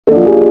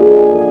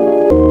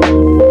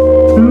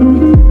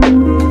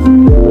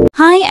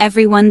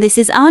everyone, this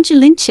is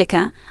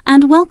ArgieLynhChika,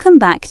 and welcome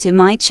back to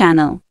my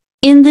channel.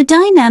 In the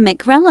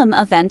dynamic realm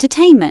of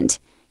entertainment,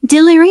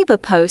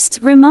 Dilireba posts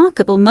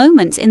remarkable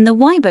moments in the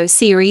Weibo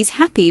series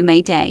Happy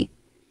May Day.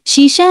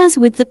 She shares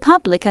with the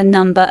public a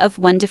number of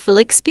wonderful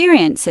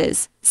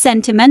experiences,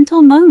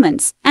 sentimental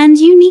moments, and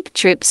unique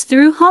trips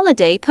through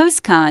holiday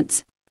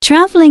postcards.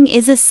 Traveling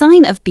is a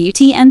sign of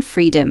beauty and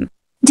freedom.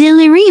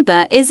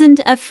 Dilireba isn't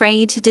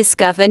afraid to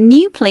discover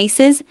new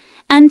places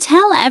and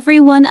tell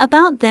everyone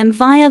about them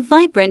via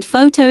vibrant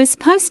photos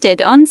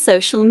posted on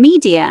social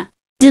media.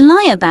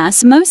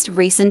 Dilereba's most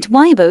recent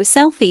Weibo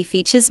selfie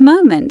features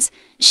moments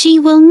she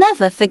will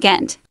never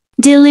forget.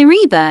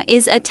 Dilireba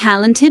is a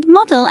talented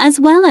model as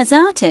well as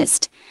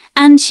artist,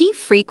 and she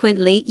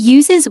frequently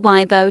uses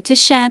Weibo to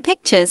share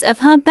pictures of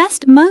her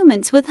best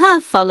moments with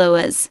her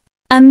followers.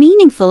 A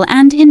meaningful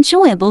and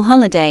enjoyable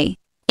holiday.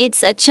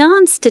 It's a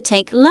chance to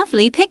take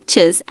lovely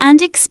pictures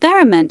and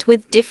experiment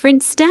with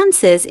different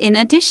stances in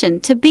addition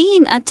to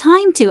being a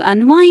time to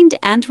unwind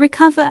and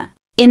recover.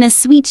 In a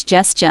sweet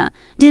gesture,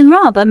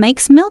 Dilireba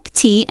makes milk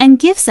tea and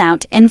gives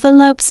out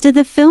envelopes to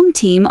the film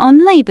team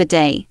on Labor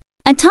Day.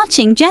 A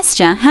touching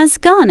gesture has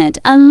garnered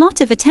a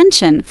lot of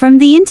attention from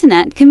the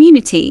internet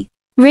community.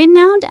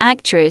 Renowned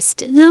actress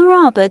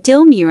Dilireba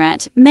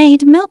Dilmurat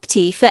made milk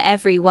tea for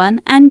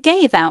everyone and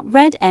gave out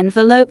red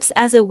envelopes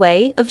as a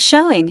way of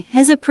showing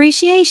his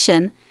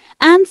appreciation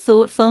and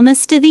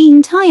thoughtfulness to the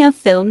entire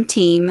film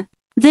team.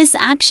 This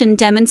action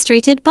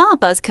demonstrated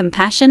Baba's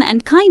compassion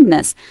and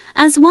kindness,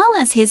 as well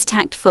as his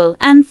tactful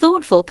and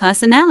thoughtful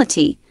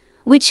personality,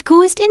 which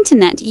caused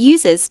internet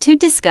users to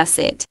discuss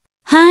it.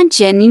 Her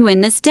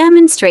genuineness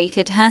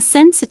demonstrated her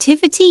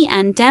sensitivity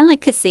and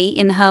delicacy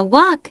in her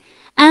work,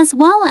 as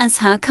well as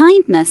her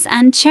kindness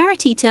and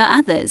charity to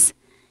others.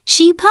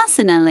 She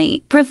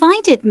personally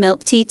provided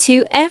milk tea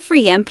to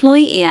every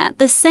employee at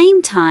the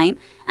same time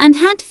and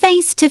had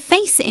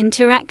face-to-face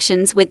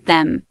interactions with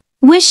them.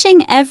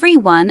 Wishing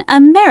everyone a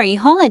merry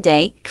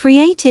holiday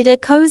created a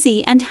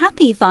cozy and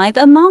happy vibe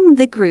among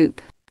the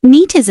group.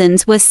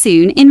 Netizens were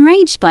soon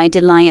enraged by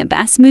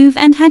Dilereba's move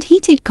and had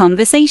heated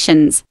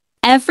conversations.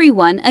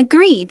 Everyone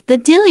agreed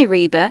that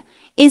Dilireba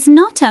is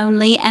not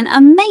only an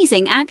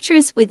amazing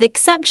actress with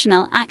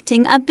exceptional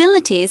acting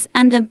abilities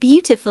and a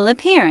beautiful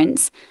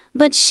appearance,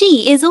 but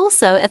she is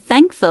also a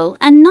thankful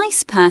and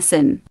nice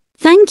person.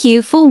 Thank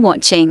you for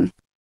watching.